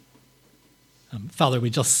Father, we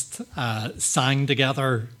just sang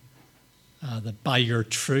together that by your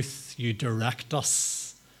truth you direct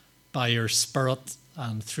us, by your Spirit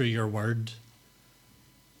and through your word.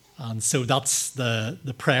 And so that's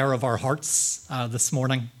the prayer of our hearts this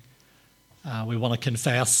morning. We want to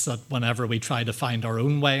confess that whenever we try to find our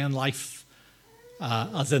own way in life,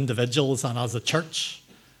 as individuals and as a church,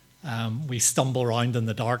 we stumble around in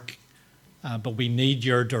the dark, but we need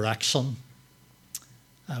your direction.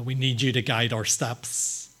 We need you to guide our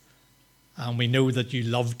steps. And we know that you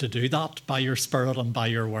love to do that by your Spirit and by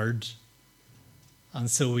your word. And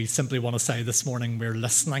so we simply want to say this morning we're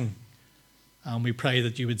listening. And we pray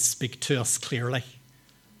that you would speak to us clearly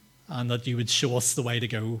and that you would show us the way to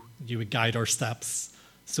go. You would guide our steps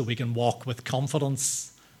so we can walk with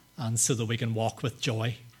confidence and so that we can walk with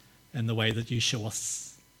joy in the way that you show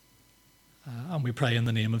us. And we pray in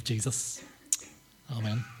the name of Jesus.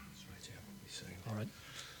 Amen. All right.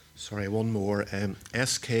 Sorry, one more.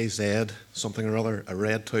 SKZ, something or other, a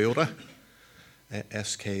red Toyota.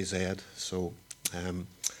 SKZ. So, and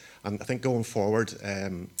I think going forward,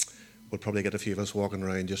 we'll probably get a few of us walking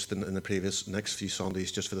around just in the next few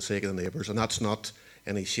Sundays just for the sake of the neighbours. And that's not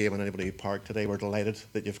any shame on anybody who parked today. We're delighted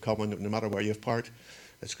that you've come, and no matter where you've parked,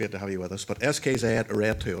 it's great to have you with us. But SKZ, a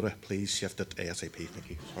red Toyota, please shift it ASAP.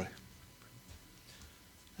 Thank you. Sorry.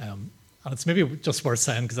 And it's maybe just worth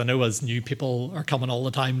saying, because I know as new people are coming all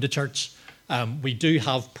the time to church, we do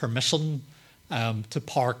have permission to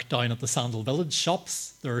park down at the Sandal Village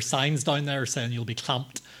shops. There are signs down there saying you'll be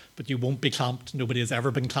clamped, but you won't be clamped. Nobody has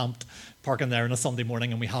ever been clamped parking there on a Sunday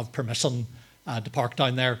morning, and we have permission to park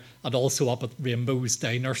down there, and also up at Rainbow's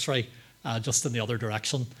Day Nursery, just in the other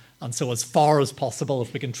direction. And so as far as possible,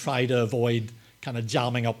 if we can try to avoid kind of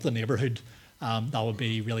jamming up the neighbourhood, that would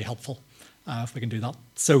be really helpful if we can do that.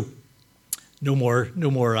 So no more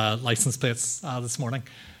license plates this morning,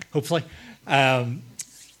 hopefully.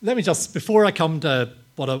 Let me just, before I come to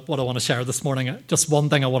what I want to share this morning, just one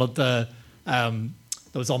thing I wanted to,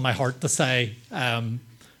 that was on my heart to say.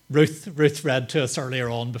 Ruth read to us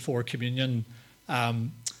earlier on before communion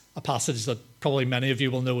a passage that probably many of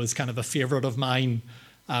you will know is kind of a favourite of mine,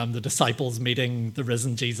 the disciples meeting the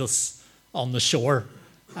risen Jesus on the shore.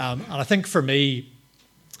 And I think for me,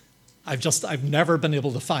 I've never been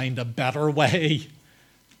able to find a better way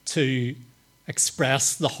to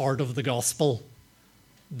express the heart of the gospel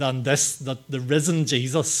than this, that the risen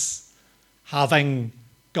Jesus, having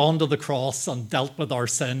gone to the cross and dealt with our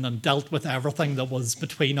sin and dealt with everything that was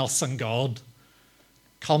between us and God,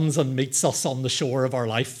 comes and meets us on the shore of our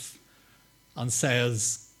life and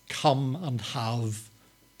says, come and have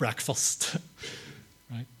breakfast.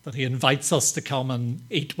 Right? That he invites us to come and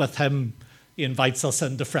eat with him. He invites us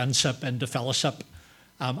into friendship, into fellowship.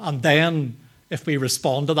 And then, if we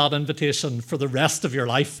respond to that invitation for the rest of your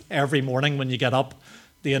life, every morning when you get up,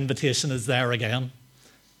 the invitation is there again.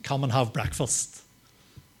 Come and have breakfast.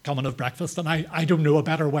 Come and have breakfast. And I don't know a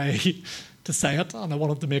better way to say it. And I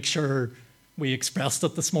wanted to make sure we expressed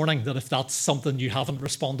it this morning, that if that's something you haven't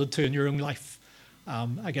responded to in your own life,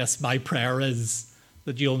 I guess my prayer is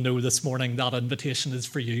that you'll know this morning that invitation is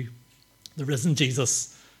for you. The risen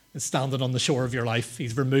Jesus is standing on the shore of your life.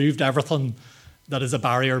 He's removed everything that is a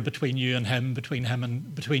barrier between you and him, between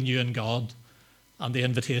you and God. And the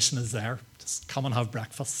invitation is there. Just come and have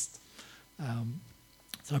breakfast.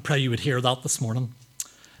 So I pray you would hear that this morning.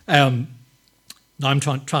 Now I'm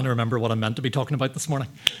trying to remember what I meant to be talking about this morning.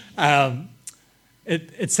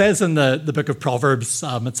 It says in the book of Proverbs,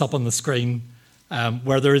 it's up on the screen,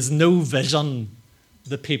 where there is no vision,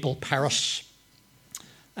 the people perish.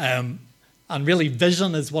 And really,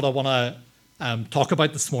 vision is what I want to talk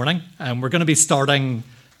about this morning. We're going to be starting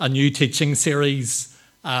a new teaching series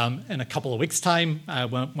in a couple of weeks' time,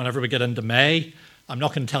 whenever we get into May. I'm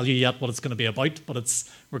not going to tell you yet what it's going to be about, but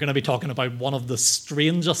we're going to be talking about one of the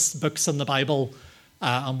strangest books in the Bible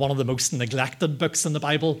and one of the most neglected books in the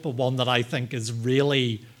Bible, but one that I think is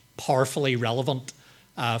really powerfully relevant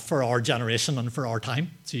for our generation and for our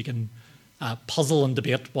time. So you can puzzle and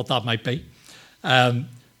debate what that might be.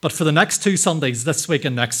 But for the next 2 Sundays, this week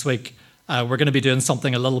and next week, we're going to be doing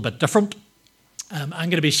something a little bit different. I'm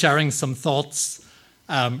going to be sharing some thoughts,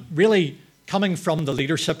 really coming from the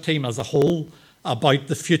leadership team as a whole, about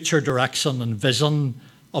the future direction and vision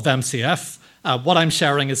of MCF. What I'm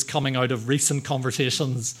sharing is coming out of recent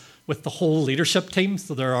conversations with the whole leadership team.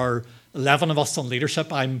 So there are 11 of us on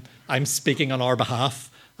leadership. I'm speaking on our behalf,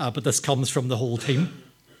 but this comes from the whole team.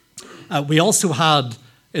 We also had,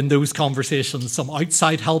 in those conversations, some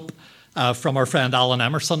outside help from our friend Alan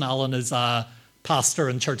Emerson. Alan is a pastor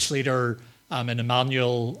and church leader in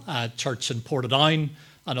Emmanuel Church in Portadown,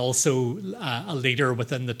 and also a leader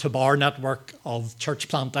within the Tobar network of church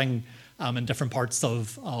planting in different parts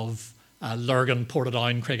of Lurgan,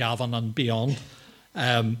 Portadown, Craigavon and beyond.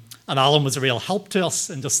 And Alan was a real help to us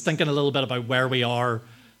in just thinking a little bit about where we are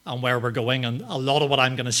and where we're going. And a lot of what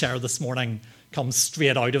I'm going to share this morning comes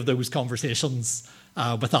straight out of those conversations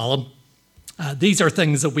with Alan. These are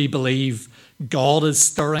things that we believe God is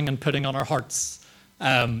stirring and putting on our hearts.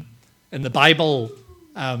 In the Bible,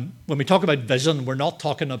 when we talk about vision, we're not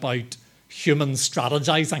talking about human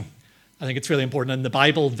strategizing. I think it's really important. In the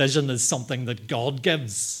Bible, vision is something that God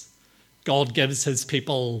gives. God gives his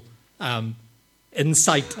people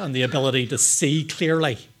insight and the ability to see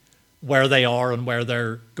clearly where they are and where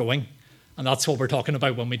they're going. And that's what we're talking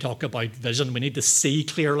about when we talk about vision. We need to see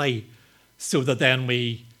clearly so that then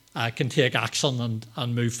we can take action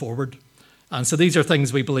and move forward. And so these are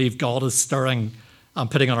things we believe God is stirring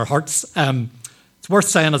and putting on our hearts. It's worth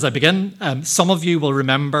saying as I begin, some of you will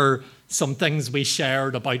remember some things we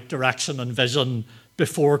shared about direction and vision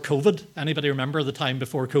before COVID. Anybody remember the time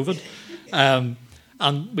before COVID?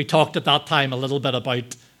 And we talked at that time a little bit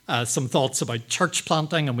about some thoughts about church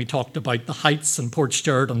planting, and we talked about the Heights and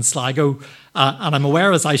Portstewart and Sligo. And I'm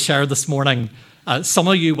aware as I share this morning, some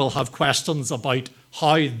of you will have questions about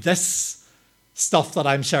how this stuff that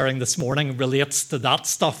I'm sharing this morning relates to that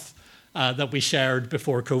stuff that we shared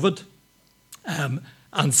before COVID.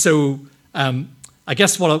 And so I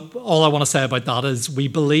guess all I want to say about that is we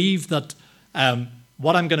believe that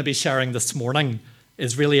what I'm going to be sharing this morning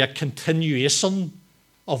is really a continuation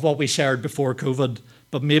of what we shared before COVID,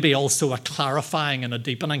 but maybe also a clarifying and a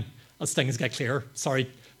deepening as things get clearer. Sorry,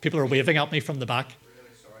 people are waving at me from the back.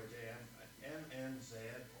 Really sorry, JM. MNZ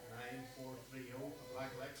 9430, a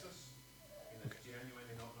black Lexus. And it's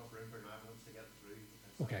genuinely not enough room for an ambulance to get through.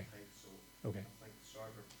 Okay. So Okay. I think sorry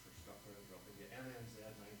for stuff for interrupting you. MNZ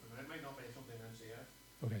 9430. It might not be something NCF.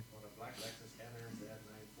 Okay. But a black Lexus MNZ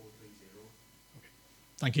 9430.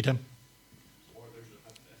 Thank you, Tim. Or there's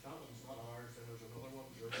if that one's not ours, then there's another one.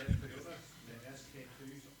 The red Toyota, the SK2,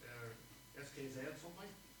 SKZ something.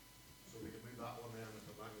 So we can move that one then if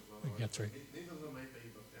the black is not We can ours. get through. Neither of them might be,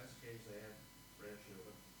 but SKZ, red Toyota.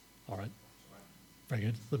 All right. Sorry. Very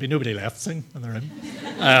good. There'll be nobody left soon in the room.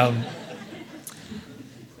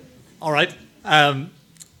 All right.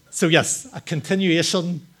 So yes, a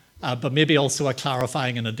continuation, but maybe also a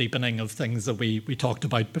clarifying and a deepening of things that we talked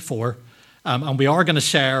about before. And we are going to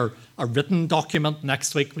share a written document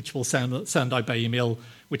next week, which we'll send out by email,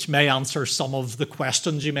 which may answer some of the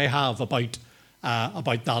questions you may have about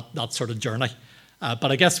that sort of journey.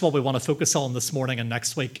 But I guess what we want to focus on this morning and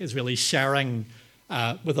next week is really sharing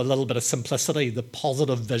with a little bit of simplicity the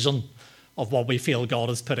positive vision of what we feel God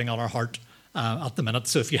is putting on our heart at the minute.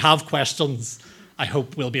 So if you have questions, I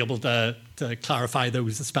hope we'll be able to clarify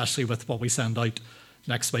those, especially with what we send out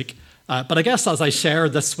next week. But I guess as I share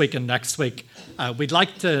this week and next week, we'd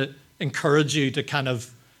like to encourage you to kind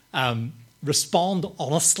of respond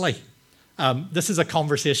honestly. This is a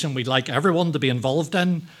conversation we'd like everyone to be involved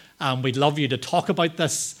in. We'd love you to talk about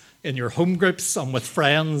this in your home groups and with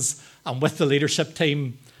friends and with the leadership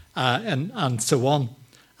team and so on.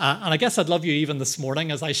 And I guess I'd love you even this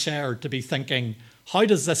morning as I share to be thinking, how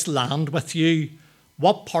does this land with you?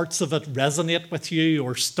 What parts of it resonate with you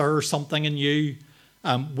or stir something in you?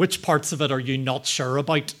 Which parts of it are you not sure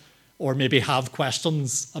about or maybe have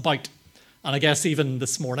questions about? And I guess even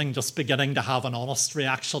this morning, just beginning to have an honest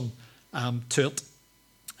reaction to it.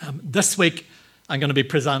 This week, I'm going to be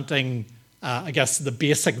presenting, I guess, the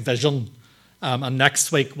basic vision. And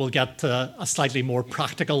next week, we'll get to a slightly more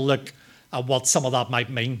practical look at what some of that might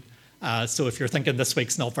mean. So if you're thinking this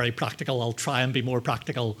week's not very practical, I'll try and be more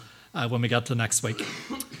practical when we get to next week.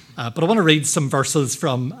 But I want to read some verses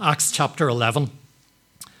from Acts chapter 11.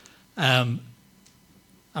 And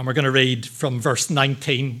we're going to read from verse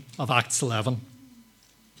 19 of Acts 11.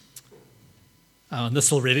 And this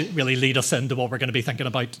will really lead us into what we're going to be thinking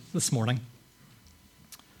about this morning.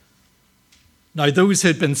 Now, those who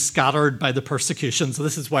had been scattered by the persecution, so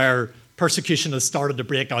this is where persecution has started to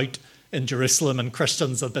break out in Jerusalem and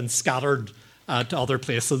Christians have been scattered to other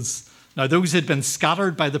places. Now, those who had been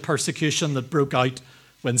scattered by the persecution that broke out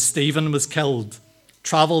when Stephen was killed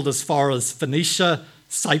travelled as far as Phoenicia,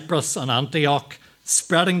 Cyprus and Antioch,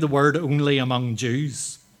 spreading the word only among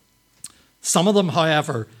Jews. Some of them,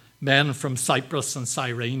 however, men from Cyprus and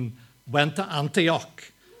Cyrene, went to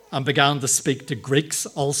Antioch and began to speak to Greeks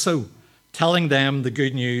also, telling them the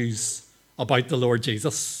good news about the Lord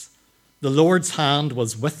Jesus. The Lord's hand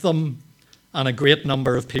was with them, and a great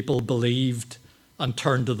number of people believed and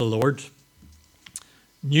turned to the Lord.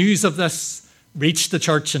 News of this reached the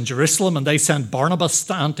church in Jerusalem, and they sent Barnabas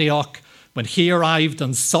to Antioch when he arrived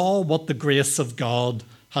and saw what the grace of God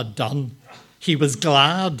had done, he was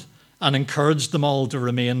glad and encouraged them all to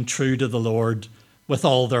remain true to the Lord with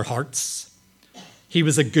all their hearts. He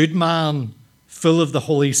was a good man, full of the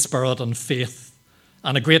Holy Spirit and faith,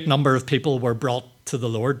 and a great number of people were brought to the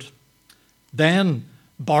Lord. Then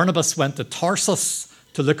Barnabas went to Tarsus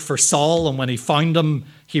to look for Saul, and when he found him,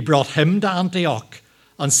 he brought him to Antioch.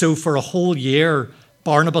 And so for a whole year,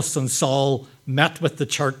 Barnabas and Saul met with the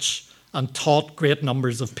church and taught great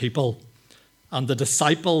numbers of people. And the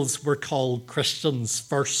disciples were called Christians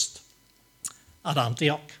first at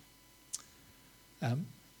Antioch.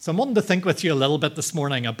 So I'm wanting to think with you a little bit this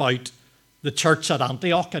morning about the church at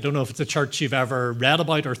Antioch. I don't know if it's a church you've ever read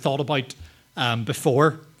about or thought about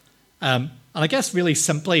before. And I guess really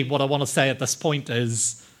simply what I want to say at this point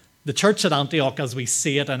is the church at Antioch, as we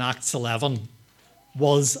see it in Acts 11,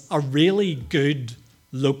 was a really good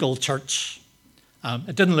local church.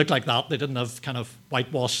 It didn't look like that. They didn't have kind of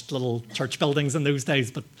whitewashed little church buildings in those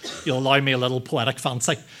days, but you'll allow me a little poetic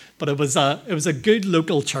fancy. But it was a good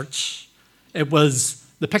local church. It was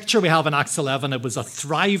the picture we have in Acts 11. It was a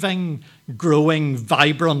thriving, growing,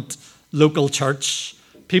 vibrant local church.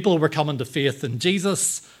 People were coming to faith in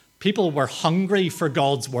Jesus. People were hungry for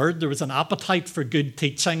God's word. There was an appetite for good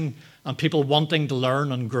teaching and people wanting to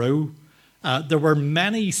learn and grow. There were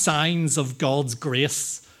many signs of God's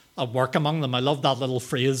grace at work among them. I love that little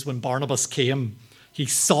phrase, when Barnabas came, he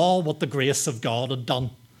saw what the grace of God had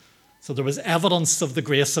done. So there was evidence of the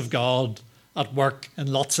grace of God at work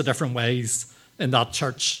in lots of different ways in that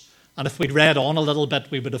church. And if we'd read on a little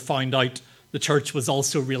bit, we would have found out the church was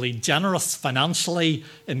also really generous financially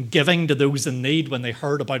in giving to those in need. When they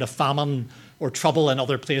heard about a famine or trouble in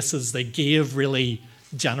other places, they gave really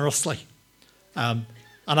generously. And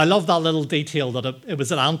I love that little detail that it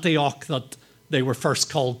was at Antioch that they were first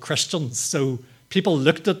called Christians. So people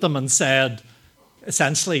looked at them and said,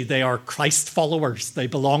 essentially, they are Christ followers. They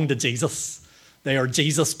belong to Jesus. They are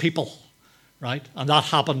Jesus people, right? And that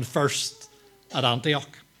happened first at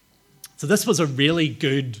Antioch. So this was a really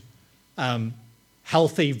good,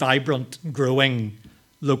 healthy, vibrant, growing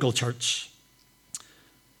local church.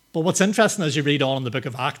 But what's interesting as you read on in the book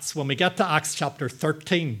of Acts, when we get to Acts chapter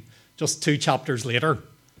 13, just 2 chapters later,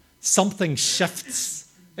 something shifts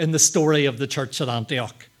in the story of the church at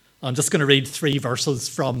Antioch. I'm just going to read 3 verses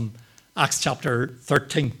from Acts chapter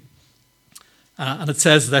 13. And it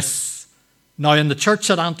says this: Now in the church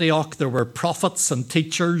at Antioch there were prophets and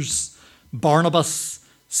teachers, Barnabas,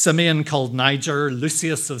 Simeon called Niger,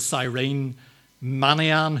 Lucius of Cyrene,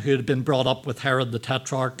 Manaen, who had been brought up with Herod the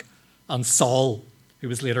Tetrarch, and Saul, who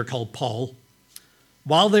was later called Paul.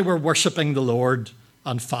 While they were worshipping the Lord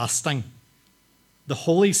and fasting, the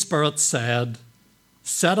Holy Spirit said,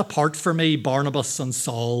 Set apart for me Barnabas and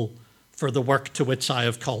Saul for the work to which I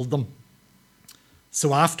have called them.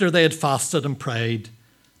 So after they had fasted and prayed,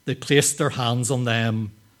 they placed their hands on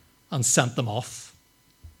them and sent them off.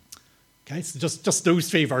 Okay, so just those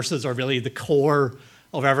 3 verses are really the core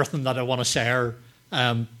of everything that I want to share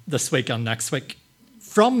this week and next week.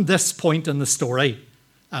 From this point in the story,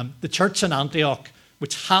 the church in Antioch,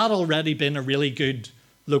 which had already been a really good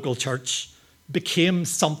local church, became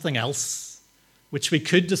something else, which we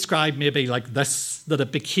could describe maybe like this, that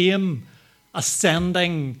it became a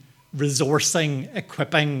sending, resourcing,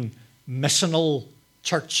 equipping, missional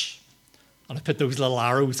church. And I put those little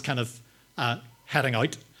arrows kind of heading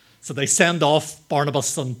out. So they send off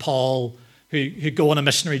Barnabas and Paul, who go on a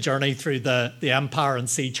missionary journey through the empire and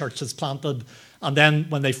see churches planted. And then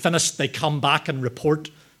when they finish, they come back and report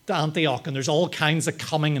to Antioch. And there's all kinds of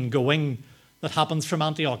coming and going that happens from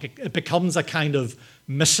Antioch. It becomes a kind of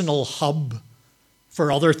missional hub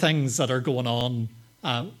for other things that are going on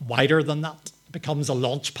wider than that. It becomes a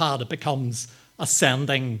launch pad. It becomes a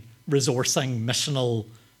sending, resourcing, missional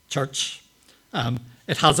church.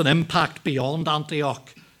 It has an impact beyond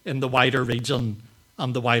Antioch in the wider region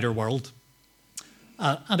and the wider world.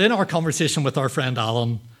 And in our conversation with our friend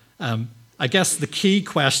Alan, I guess the key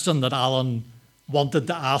question that Alan wanted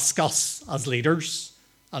to ask us as leaders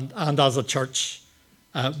and as a church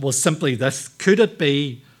was simply this: could it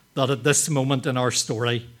be that at this moment in our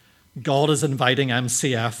story, God is inviting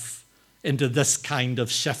MCF into this kind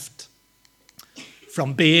of shift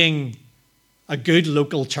from being a good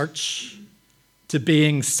local church to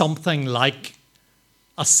being something like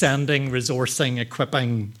a sending, resourcing,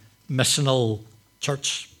 equipping, missional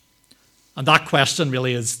church? And that question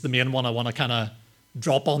really is the main one I want to kind of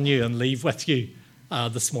drop on you and leave with you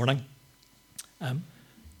this morning.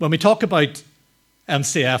 When we talk about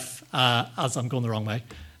MCF, as I'm going the wrong way,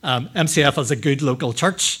 MCF is a good local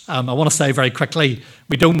church. I want to say very quickly,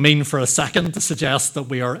 we don't mean for a second to suggest that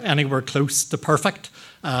we are anywhere close to perfect,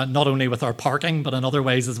 not only with our parking, but in other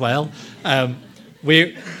ways as well.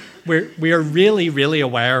 We are really, really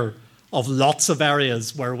aware of lots of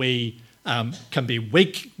areas where we can be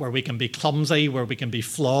weak, where we can be clumsy, where we can be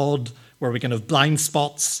flawed, where we can have blind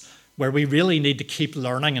spots, where we really need to keep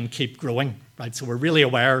learning and keep growing, right? So we're really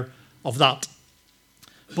aware of that.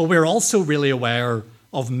 But we're also really aware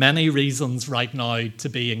of many reasons right now to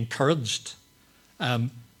be encouraged.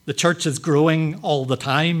 The church is growing all the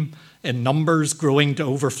time, in numbers, growing to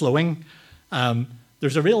overflowing.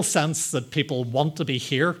 There's a real sense that people want to be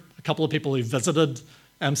here. A couple of people who visited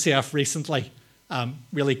MCF recently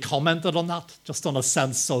really commented on that, just on a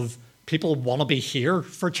sense of people want to be here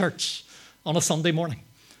for church on a Sunday morning,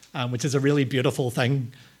 which is a really beautiful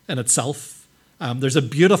thing in itself. There's a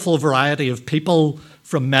beautiful variety of people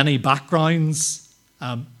from many backgrounds,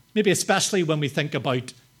 maybe especially when we think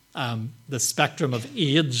about the spectrum of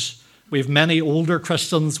age. We have many older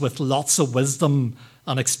Christians with lots of wisdom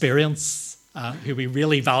and experience who we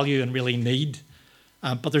really value and really need.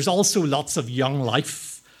 But there's also lots of young life.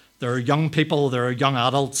 There are young people, there are young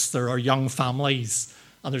adults, there are young families,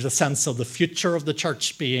 and there's a sense of the future of the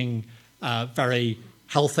church being very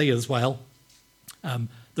healthy as well.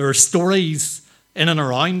 There are stories in and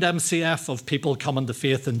around MCF of people coming to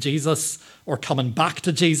faith in Jesus or coming back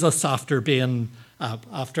to Jesus after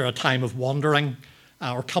a time of wandering,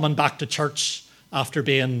 or coming back to church after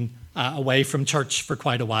being away from church for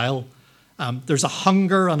quite a while. There's a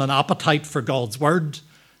hunger and an appetite for God's word,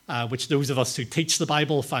 which those of us who teach the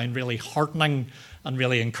Bible find really heartening and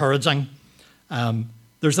really encouraging.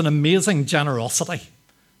 There's an amazing generosity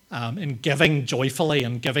in giving joyfully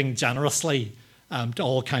and giving generously to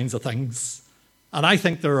all kinds of things. And I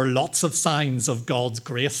think there are lots of signs of God's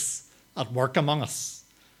grace at work among us.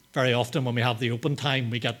 Very often when we have the open time,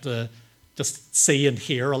 we get to just see and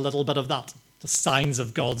hear a little bit of that, the signs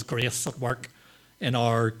of God's grace at work in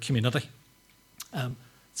our community.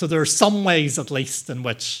 So there are some ways, at least, in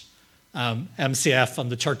which MCF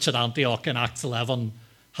and the church at Antioch in Acts 11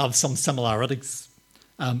 have some similarities.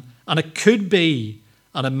 And it could be,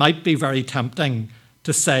 and it might be very tempting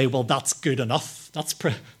to say, well, that's good enough.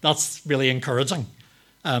 That's really encouraging.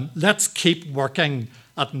 Let's keep working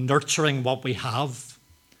at nurturing what we have.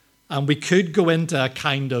 And we could go into a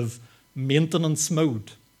kind of maintenance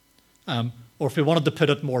mode. Or if we wanted to put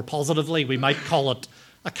it more positively, we might call it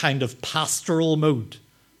a kind of pastoral mode.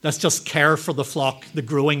 Let's just care for the flock, the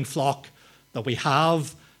growing flock that we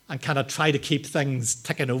have, and kind of try to keep things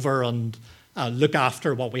ticking over and look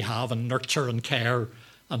after what we have and nurture and care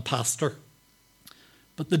and pastor.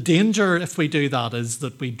 But the danger, if we do that, is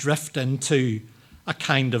that we drift into a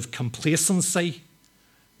kind of complacency.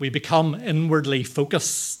 We become inwardly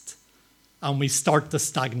focused and we start to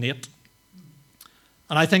stagnate.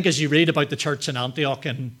 And I think as you read about the church in Antioch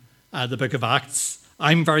in the book of Acts,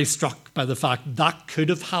 I'm very struck by the fact that could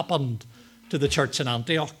have happened to the church in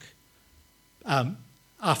Antioch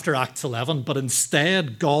after Acts 11, but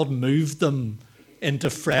instead God moved them into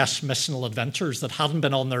fresh missional adventures that hadn't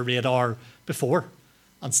been on their radar before.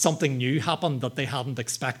 And something new happened that they hadn't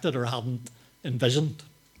expected or hadn't envisioned.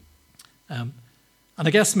 And I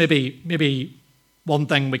guess maybe one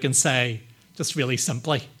thing we can say, just really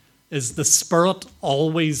simply, is the Spirit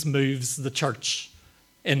always moves the church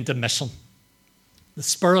into mission. The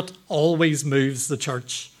Spirit always moves the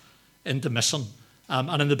church into mission.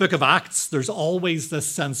 And in the book of Acts, there's always this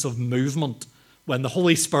sense of movement. When the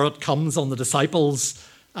Holy Spirit comes on the disciples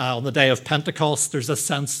on the day of Pentecost, there's a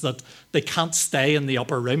sense that they can't stay in the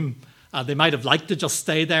upper room. They might have liked to just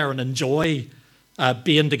stay there and enjoy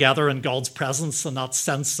being together in God's presence and that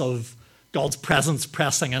sense of God's presence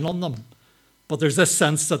pressing in on them. But there's this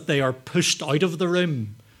sense that they are pushed out of the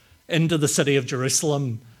room into the city of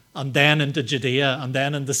Jerusalem and then into Judea and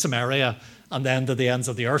then into Samaria and then to the ends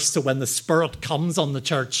of the earth. So when the Spirit comes on the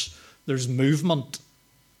church, there's movement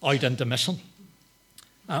out into mission.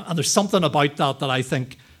 And there's something about that I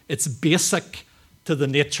think it's basic to the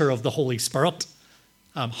nature of the Holy Spirit.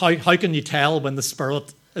 How can you tell when the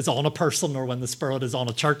Spirit is on a person or when the Spirit is on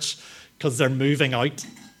a church? Because they're moving out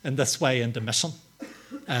in this way into mission.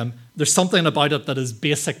 There's something about it that is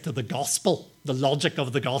basic to the gospel, the logic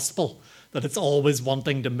of the gospel, that it's always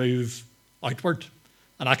wanting to move outward.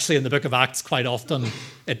 And actually in the book of Acts quite often,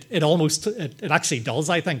 it actually does,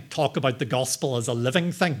 I think, talk about the gospel as a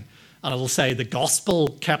living thing. And it'll say the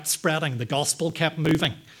gospel kept spreading, the gospel kept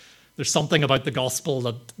moving. There's something about the gospel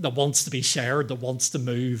that wants to be shared, that wants to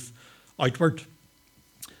move outward.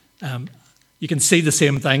 You can see the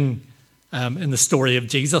same thing in the story of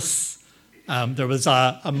Jesus. There was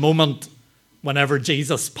a moment whenever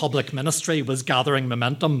Jesus' public ministry was gathering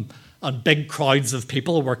momentum and big crowds of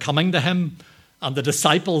people were coming to him, and the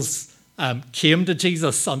disciples came to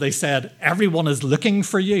Jesus and they said, everyone is looking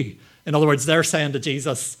for you. In other words, they're saying to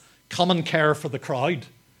Jesus, come and care for the crowd.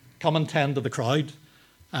 Come and tend to the crowd.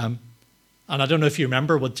 And I don't know if you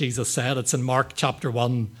remember what Jesus said. It's in Mark chapter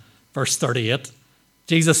 1, verse 38.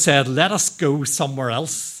 Jesus said, let us go somewhere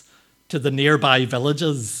else to the nearby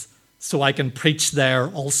villages so I can preach there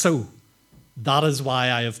also. That is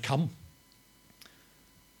why I have come.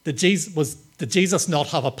 Did Jesus not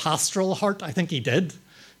have a pastoral heart? I think he did.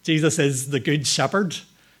 Jesus is the good shepherd.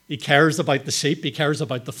 He cares about the sheep. He cares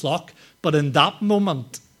about the flock. But in that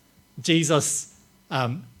moment, Jesus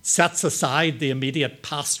sets aside the immediate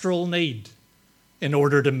pastoral need in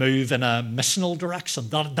order to move in a missional direction.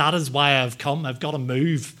 That is why I've come. I've got to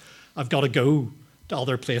move. I've got to go to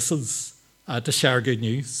other places to share good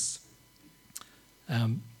news.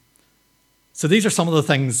 So these are some of the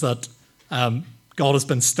things that God has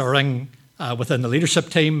been stirring within the leadership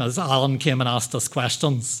team as Alan came and asked us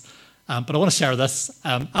questions. But I want to share this.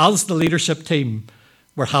 As the leadership team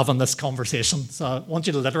were having this conversation, so I want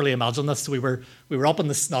you to literally imagine this. We were up in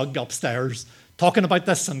the snug upstairs talking about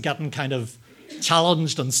this and getting kind of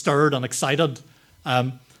challenged and stirred and excited.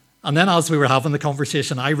 And then as we were having the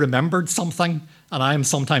conversation, I remembered something, and I am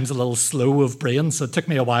sometimes a little slow of brain, so it took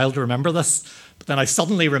me a while to remember this. But then I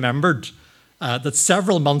suddenly remembered that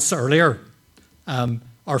several months earlier,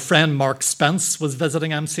 our friend Mark Spence was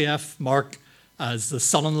visiting MCF. Mark is the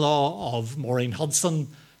son-in-law of Maureen Hudson,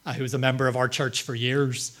 who was a member of our church for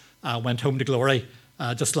years, went home to glory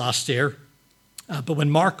just last year. But when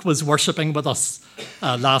Mark was worshipping with us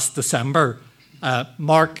last December,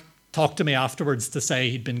 Mark talked to me afterwards to say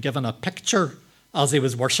he'd been given a picture as he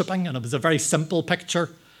was worshipping, and it was a very simple picture,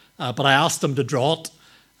 but I asked him to draw it,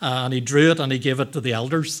 and he drew it and he gave it to the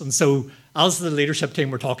elders. And so as the leadership team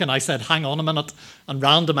were talking, I said, hang on a minute, and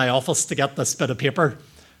ran to my office to get this bit of paper,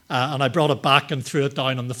 and I brought it back and threw it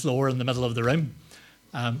down on the floor in the middle of the room.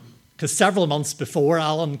 Because several months before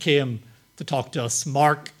Alan came to talk to us,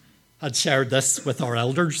 Mark had shared this with our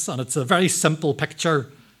elders, and it's a very simple picture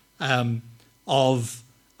of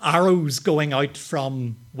arrows going out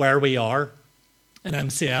from where we are in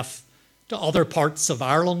MCF to other parts of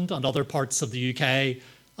Ireland and other parts of the UK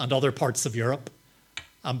and other parts of Europe.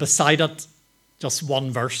 And beside it, just one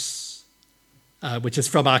verse, which is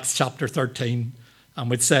from Acts chapter 13, and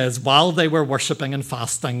which says, while they were worshipping and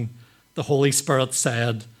fasting, the Holy Spirit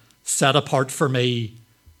said, set apart for me,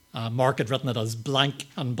 Mark had written it as blank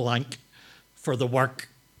and blank, for the work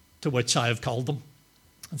to which I have called them.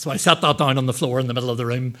 And so I set that down on the floor in the middle of the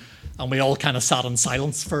room, and we all kind of sat in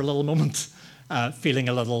silence for a little moment, feeling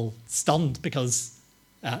a little stunned, because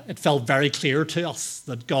it felt very clear to us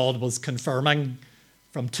that God was confirming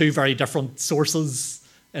from two very different sources,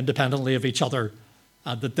 independently of each other,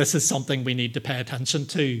 that this is something we need to pay attention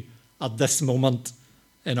to at this moment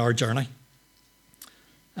in our journey.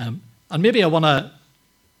 And maybe I want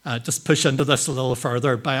to just push into this a little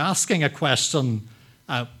further by asking a question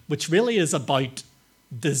which really is about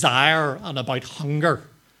desire and about hunger.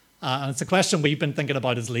 And it's a question we've been thinking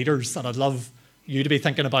about as leaders, and I'd love you to be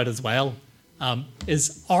thinking about as well,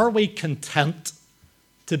 is, are we content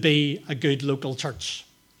to be a good local church?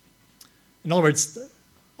 In other words,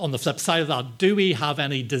 on the flip side of that, do we have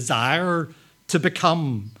any desire to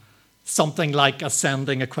become something like a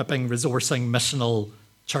sending, equipping, resourcing, missional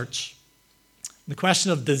church? The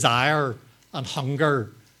question of desire and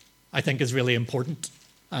hunger, I think, is really important.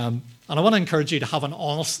 And I want to encourage you to have an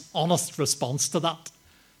honest response to that.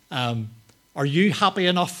 Are you happy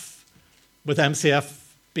enough with MCF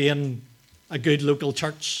being a good local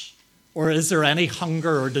church? Or is there any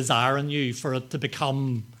hunger or desire in you for it to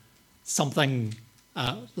become something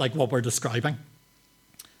like what we're describing?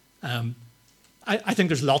 I think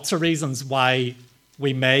there's lots of reasons why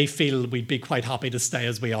we may feel we'd be quite happy to stay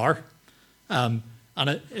as we are. And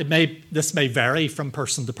this may vary from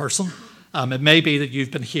person to person. It may be that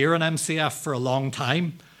you've been here in MCF for a long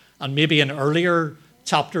time, and maybe in earlier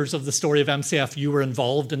chapters of the story of MCF, you were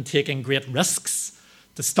involved in taking great risks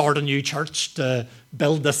to start a new church, to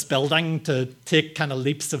build this building, to take kind of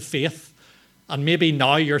leaps of faith. And maybe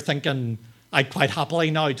now you're thinking, I'd quite happily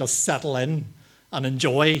now just settle in and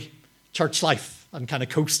enjoy church life and kind of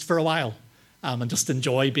coast for a while, and just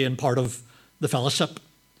enjoy being part of the fellowship.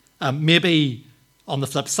 Maybe on the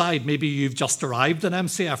flip side, maybe you've just arrived in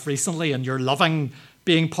MCF recently and you're loving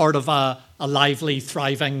being part of a lively,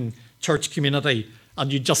 thriving church community,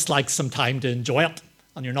 and you'd just like some time to enjoy it,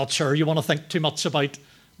 and you're not sure you want to think too much about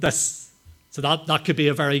this. So that could be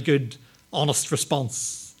a very good, honest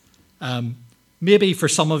response. Maybe for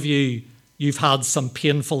some of you, you've had some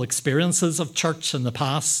painful experiences of church in the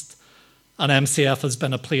past, and MCF has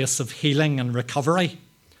been a place of healing and recovery.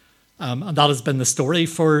 And that has been the story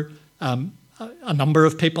for a number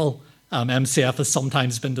of people. MCF has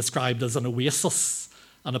sometimes been described as an oasis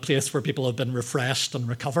and a place where people have been refreshed and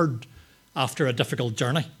recovered after a difficult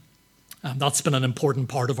journey. That's been an important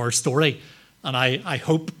part of our story, and I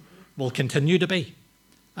hope will continue to be.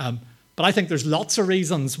 But I think there's lots of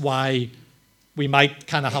reasons why we might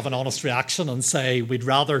kind of have an honest reaction and say we'd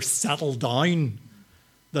rather settle down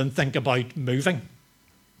than think about moving.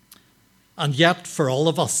 And yet, for all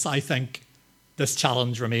of us, I think this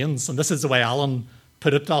challenge remains. And this is the way Alan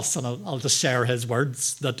put it to us, and I'll just share his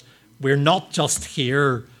words, that we're not just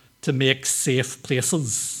here to make safe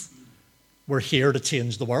places. We're here to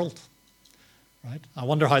change the world. Right? I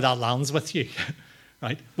wonder how that lands with you.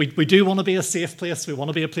 Right? We do want to be a safe place. We want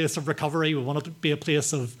to be a place of recovery. We want to be a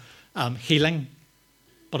place of healing.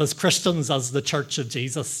 But as Christians, as the Church of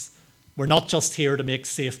Jesus, we're not just here to make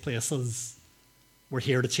safe places. We're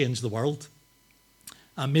here to change the world.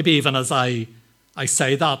 And maybe even as I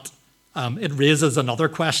say that, it raises another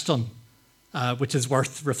question, which is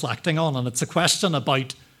worth reflecting on. And it's a question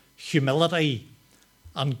about humility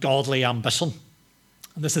and godly ambition.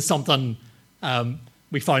 And this is something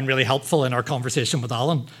we found really helpful in our conversation with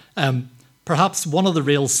Alan. Perhaps one of the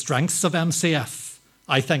real strengths of MCF,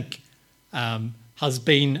 I think, has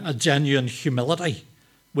been a genuine humility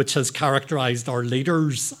which has characterized our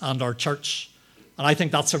leaders and our church. And I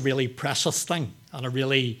think that's a really precious thing and a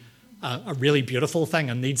really beautiful thing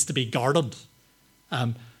and needs to be guarded.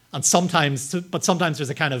 And sometimes there's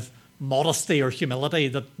a kind of modesty or humility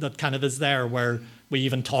that kind of is there, where we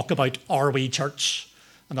even talk about, are we church?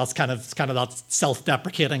 And that's kind of that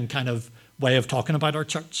self-deprecating kind of way of talking about our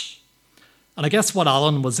church. And I guess what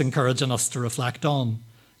Alan was encouraging us to reflect on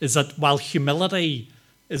is that while humility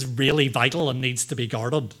is really vital and needs to be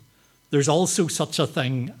guarded, there's also such a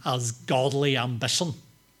thing as godly ambition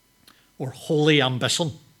or holy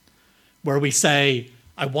ambition, where we say,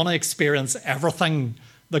 I want to experience everything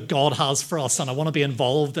that God has for us, and I want to be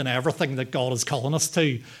involved in everything that God is calling us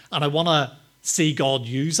to, and I want to see God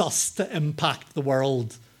use us to impact the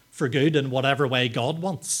world for good in whatever way God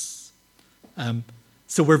wants.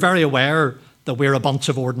 So we're very aware that we're a bunch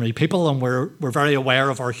of ordinary people, and we're very aware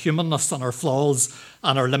of our humanness and our flaws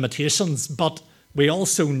and our limitations, but we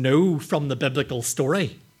also know from the biblical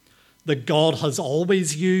story that God has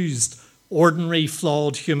always used ordinary,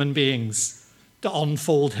 flawed human beings to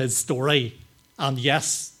unfold his story and,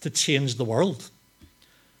 yes, to change the world.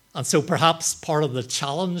 And so perhaps part of the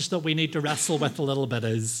challenge that we need to wrestle with a little bit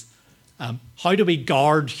is how do we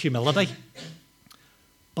guard humility,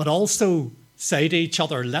 but also say to each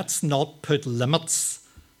other, let's not put limits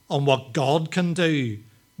on what God can do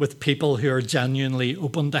with people who are genuinely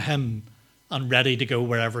open to him and ready to go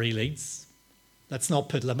wherever he leads. Let's not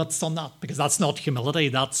put limits on that, because that's not humility,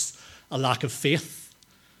 that's a lack of faith.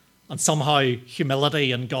 And somehow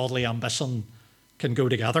humility and godly ambition can go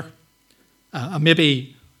together. And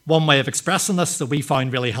maybe one way of expressing this that we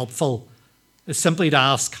find really helpful is simply to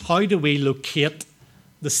ask, how do we locate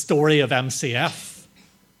the story of MCF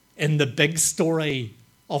in the big story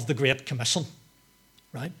of the Great Commission,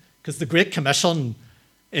 right? Because the Great Commission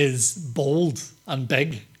is bold and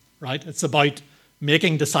big, right? It's about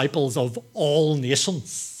making disciples of all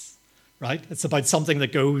nations, right? It's about something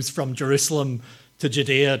that goes from Jerusalem to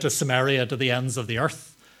Judea to Samaria to the ends of the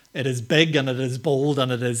earth. It is big and it is bold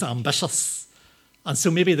and it is ambitious. And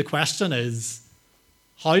so maybe the question is,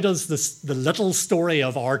 how does the little story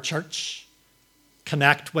of our church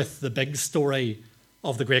connect with the big story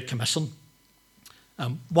of the Great Commission?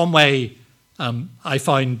 One way I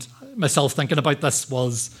found myself thinking about this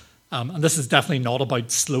was, and this is definitely not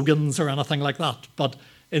about slogans or anything like that, but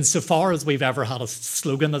insofar as we've ever had a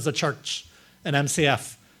slogan as a church in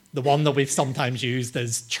MCF, the one that we've sometimes used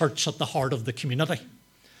is church at the heart of the community.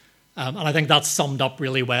 And I think that's summed up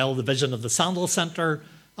really well the vision of the Sandal Centre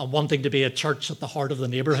and wanting to be a church at the heart of the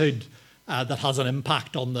neighbourhood that has an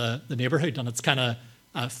impact on the neighbourhood. And it's kind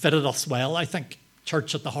of fitted us well, I think,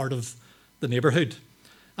 church at the heart of the neighbourhood.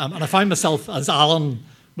 And I found myself, as Alan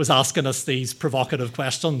was asking us these provocative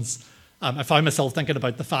questions, I found myself thinking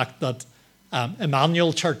about the fact that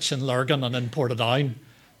Emmanuel Church in Lurgan and in Portadown,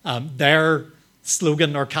 their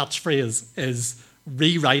slogan or catchphrase is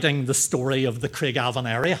rewriting the story of the Craigavon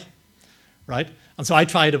area, right? And so I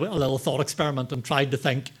tried a little thought experiment and tried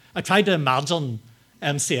to imagine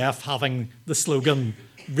MCF having the slogan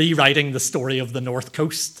rewriting the story of the North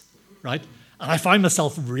Coast, right? And I found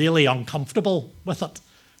myself really uncomfortable with it,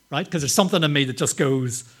 right? Because there's something in me that just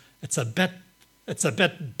goes, it's a bit It's a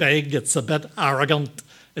bit big, it's a bit arrogant,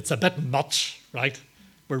 it's a bit much, right?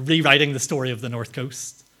 We're rewriting the story of the North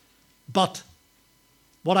Coast. But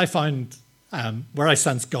what I found, where I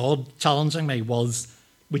sensed God challenging me, was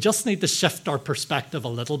we just need to shift our perspective a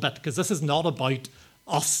little bit, because this is not about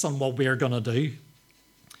us and what we're going to do.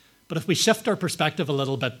 But if we shift our perspective a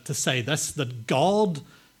little bit to say this, that God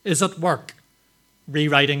is at work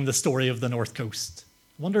rewriting the story of the North Coast.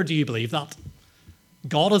 I wonder, do you believe that?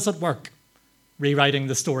 God is at work rewriting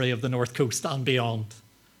the story of the North Coast and beyond.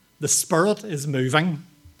 The Spirit is moving.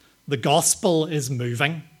 The gospel is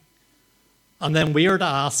moving. And then we are to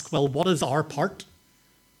ask, well, what is our part?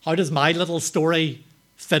 How does my little story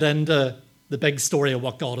fit into the big story of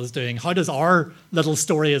what God is doing? How does our little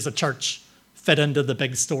story as a church fit into the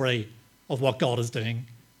big story of what God is doing?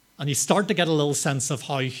 And you start to get a little sense of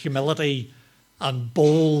how humility and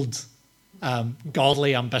bold,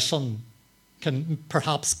 godly ambition can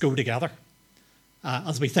perhaps go together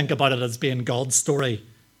as we think about it as being God's story,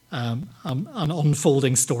 an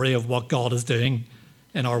unfolding story of what God is doing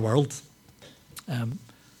in our world.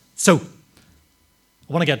 So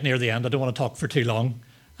I want to get near the end. I don't want to talk for too long.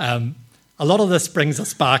 A lot of this brings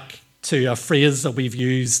us back to a phrase that we've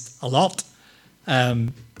used a lot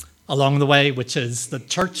along the way, which is that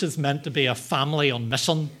church is meant to be a family on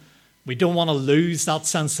mission. We don't want to lose that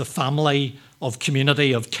sense of family, of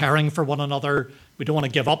community, of caring for one another. We don't want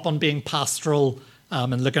to give up on being pastoral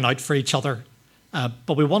and looking out for each other.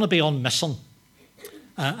 But we want to be on mission.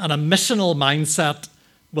 And a missional mindset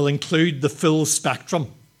will include the full spectrum.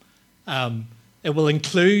 It will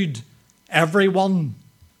include everyone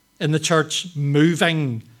in the church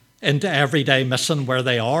moving into everyday mission where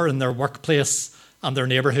they are in their workplace and their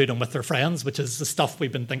neighbourhood and with their friends, which is the stuff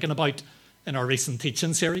we've been thinking about in our recent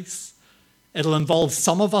teaching series. It'll involve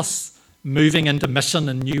some of us moving into mission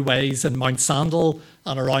in new ways in Mount Sandal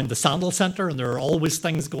and around the Sandal Centre, and there are always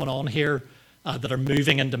things going on here that are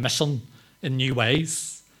moving into mission in new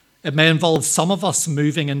ways. It may involve some of us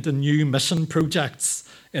moving into new mission projects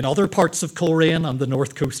in other parts of Coleraine and the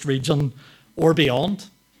North Coast region or beyond,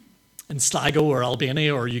 in Sligo or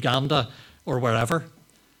Albania or Uganda or wherever.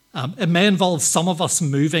 It may involve some of us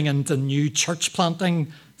moving into new church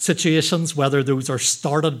planting situations, whether those are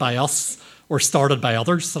started by us or started by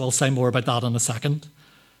others, and I'll say more about that in a second.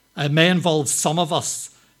 It may involve some of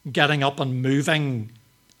us getting up and moving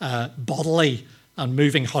bodily and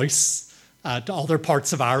moving house to other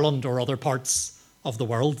parts of Ireland or other parts of the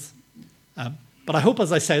world. But I hope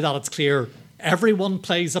as I say that it's clear everyone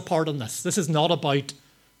plays a part in this. This is not about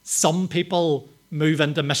some people move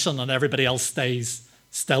into mission and everybody else stays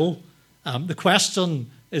still. The question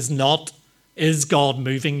is not, is God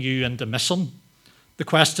moving you into mission? The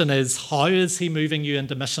question is, how is he moving you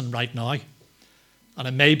into mission right now? And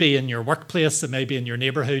it may be in your workplace, it may be in your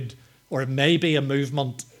neighbourhood, or it may be a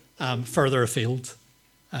movement further afield.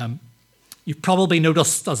 You've probably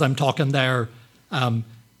noticed as I'm talking there,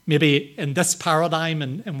 maybe in this paradigm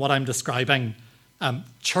and in what I'm describing,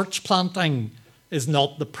 church planting is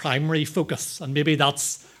not the primary focus. And maybe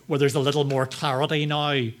that's where there's a little more clarity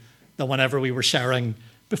now than whenever we were sharing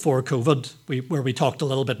before COVID, where we talked a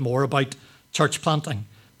little bit more about church planting.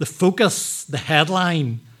 The focus, the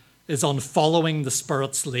headline, is on following the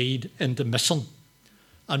Spirit's lead into mission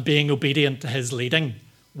and being obedient to his leading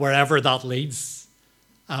wherever that leads.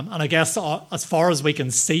 And I guess as far as we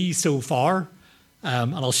can see so far,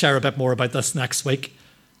 and I'll share a bit more about this next week,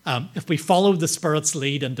 if we follow the Spirit's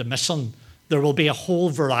lead into mission, there will be a whole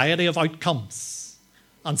variety of outcomes.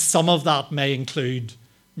 And some of that may include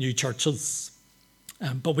new churches.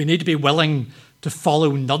 But we need to be willing to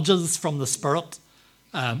follow nudges from the Spirit.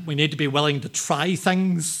 We need to be willing to try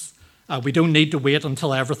things. We don't need to wait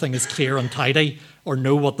until everything is clear and tidy or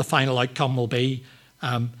know what the final outcome will be.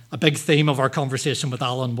 A big theme of our conversation with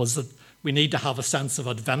Alan was that we need to have a sense of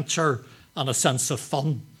adventure and a sense of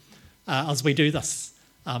fun as we do this.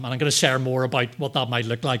 And I'm going to share more about what that might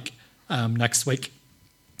look like next week.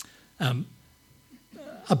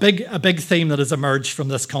 A big theme that has emerged from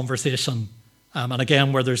this conversation, and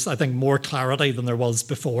again, where there's, I think, more clarity than there was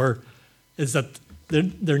before, is that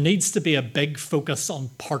there needs to be a big focus on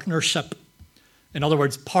partnership. In other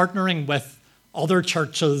words, partnering with other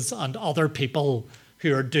churches and other people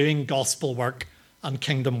who are doing gospel work and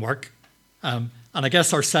kingdom work. And I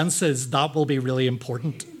guess our sense is that will be really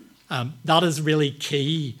important. That is really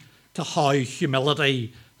key to how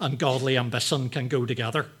humility and godly ambition can go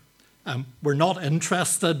together. We're not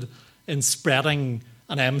interested in spreading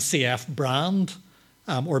an MCF brand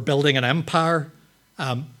or building an empire.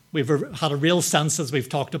 We've had a real sense as we've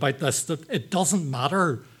talked about this that it doesn't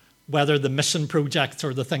matter whether the mission projects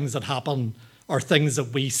or the things that happen are things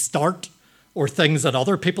that we start or things that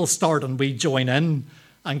other people start and we join in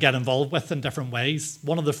and get involved with in different ways.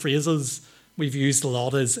 One of the phrases we've used a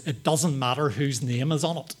lot is, it doesn't matter whose name is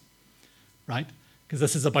on it, right? Because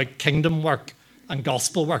this is about kingdom work and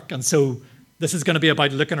gospel work. And so this is going to be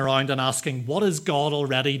about looking around and asking, what is God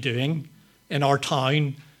already doing in our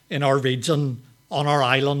town, in our region, on our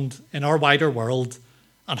island, in our wider world,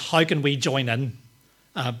 and how can we join in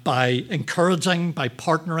by encouraging, by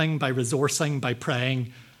partnering, by resourcing, by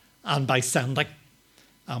praying, and by sending?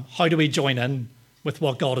 How do we join in with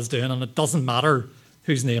what God is doing? And it doesn't matter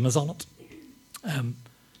whose name is on it.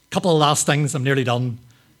 Couple of last things, I'm nearly done.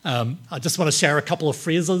 I just want to share a couple of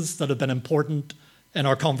phrases that have been important in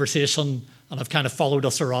our conversation and have kind of followed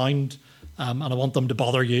us around, and I want them to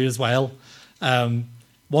bother you as well.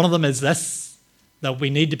 One of them is this, that we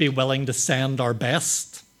need to be willing to send our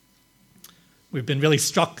best. We've been really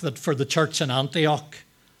struck that for the church in Antioch,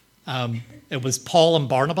 it was Paul and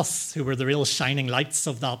Barnabas who were the real shining lights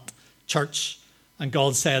of that church, and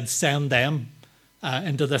God said, send them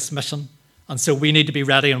into this mission. And so we need to be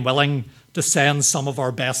ready and willing to send some of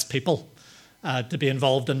our best people to be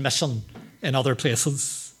involved in mission in other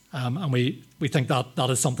places. And we think that that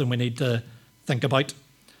is something we need to think about.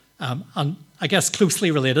 And I guess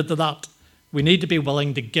closely related to that, we need to be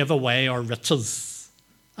willing to give away our riches.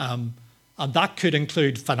 And that could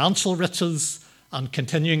include financial riches and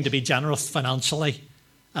continuing to be generous financially,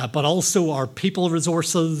 but also our people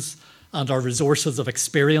resources and our resources of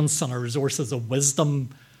experience and our resources of wisdom.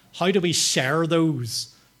 How do we share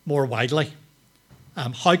those more widely?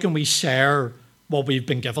 How can we share what we've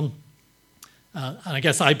been given? And I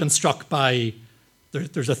guess I've been struck by,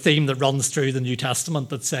 there's a theme that runs through the New Testament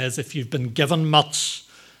that says, if you've been given much,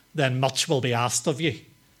 then much will be asked of you.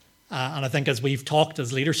 And I think as we've talked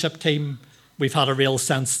as leadership team, we've had a real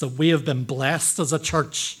sense that we have been blessed as a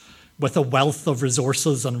church with a wealth of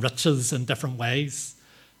resources and riches in different ways.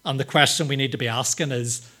 And the question we need to be asking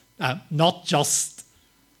is not just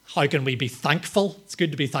how can we be thankful, it's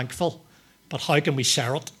good to be thankful, but how can we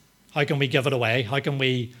share it? How can we give it away? How can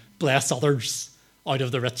we bless others out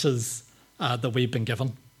of the riches that we've been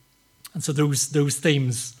given? And so those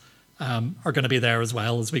themes are going to be there as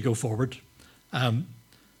well as we go forward.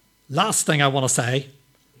 Last thing I want to say,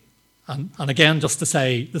 and again, just to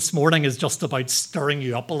say, this morning is just about stirring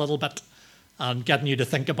you up a little bit and getting you to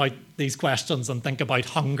think about these questions and think about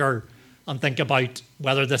hunger and think about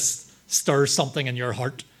whether this stirs something in your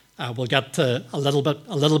heart. We'll get to a little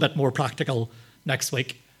bit more practical next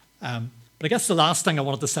week. But I guess the last thing I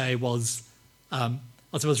wanted to say was,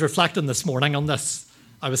 as I was reflecting this morning on this,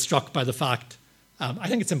 I was struck by the fact, I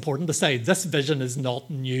think it's important to say, this vision is not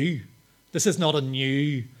new. This is not a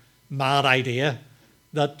new, mad idea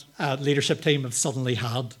that leadership team have suddenly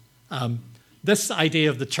had. This idea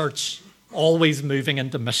of the church always moving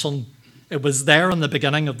into mission, it was there in the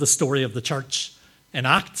beginning of the story of the church in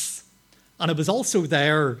Acts, and it was also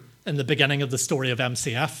there in the beginning of the story of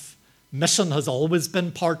MCF. Mission has always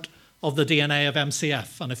been part of the DNA of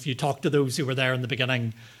MCF, and if you talk to those who were there in the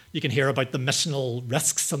beginning, you can hear about the missional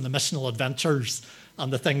risks and the missional adventures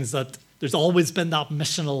and the things that there's always been that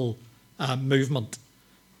missional movement.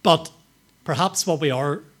 But perhaps what we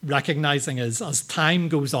are recognizing is, as time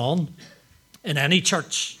goes on in any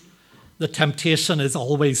church, the temptation is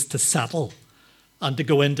always to settle and to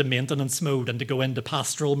go into maintenance mode and to go into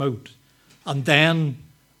pastoral mode. And then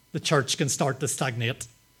the church can start to stagnate.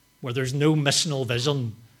 Where there's no missional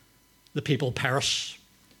vision, the people perish.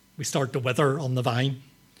 We start to wither on the vine.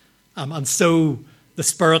 And so the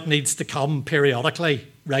Spirit needs to come periodically,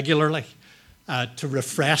 regularly, to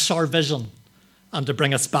refresh our vision and to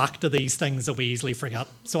bring us back to these things that we easily forget.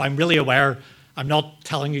 So I'm really aware, I'm not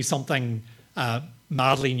telling you something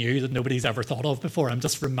madly new that nobody's ever thought of before. I'm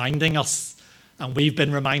just reminding us, and we've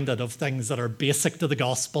been reminded of things that are basic to the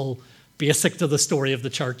gospel, basic to the story of the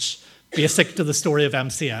church, basic to the story of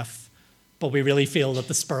MCF. But we really feel that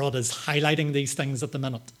the Spirit is highlighting these things at the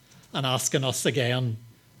minute and asking us again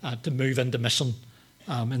to move into mission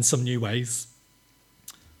in some new ways.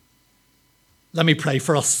 Let me pray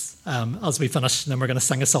for us as we finish, and then we're going to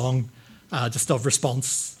sing a song just of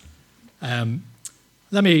response.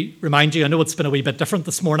 Let me remind you, I know it's been a wee bit different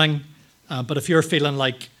this morning, but if you're feeling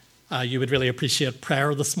like you would really appreciate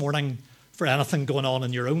prayer this morning for anything going on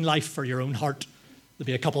in your own life or your own heart, there'll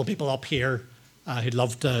be a couple of people up here who'd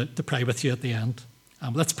love to pray with you at the end.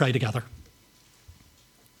 Let's pray together.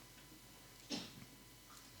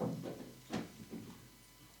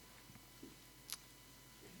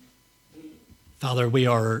 Father, we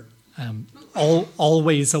are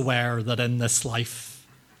always aware that in this life,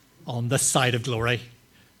 on this side of glory,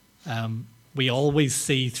 we always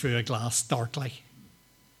see through a glass darkly.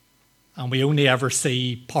 And we only ever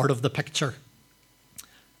see part of the picture.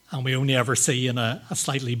 And we only ever see in a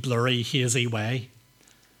slightly blurry, hazy way.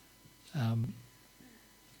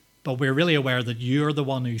 But we're really aware that you're the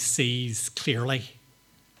one who sees clearly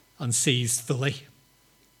and sees fully.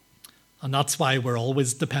 And that's why we're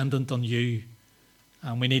always dependent on you.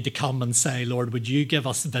 And we need to come and say, Lord, would you give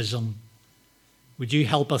us vision? Would you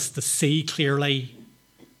help us to see clearly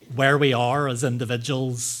where we are as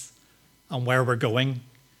individuals and where we're going?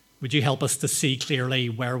 Would you help us to see clearly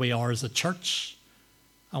where we are as a church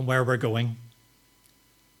and where we're going?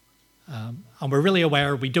 And we're really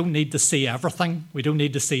aware we don't need to see everything. We don't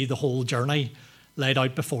need to see the whole journey laid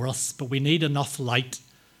out before us, but we need enough light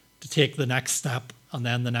to take the next step and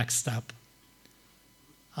then the next step.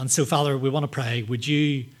 And so, Father, we want to pray, would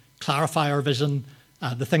you clarify our vision?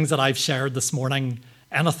 The things that I've shared this morning,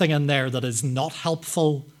 anything in there that is not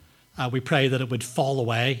helpful, we pray that it would fall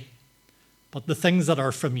away. But the things that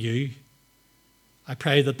are from you, I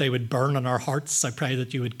pray that they would burn in our hearts. I pray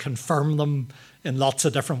that you would confirm them in lots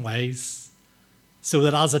of different ways so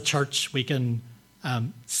that as a church we can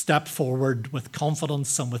step forward with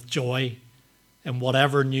confidence and with joy in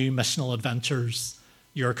whatever new missional adventures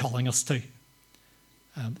you're calling us to.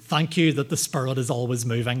 Thank you that the Spirit is always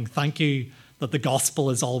moving. Thank you that the gospel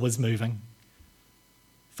is always moving.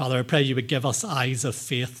 Father, I pray you would give us eyes of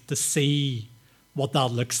faith to see what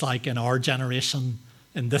that looks like in our generation,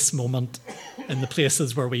 in this moment, in the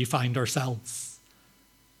places where we find ourselves.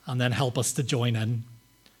 And then help us to join in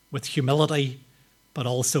with humility, but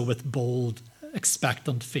also with bold,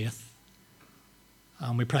 expectant faith.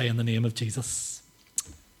 And we pray in the name of Jesus.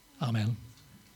 Amen.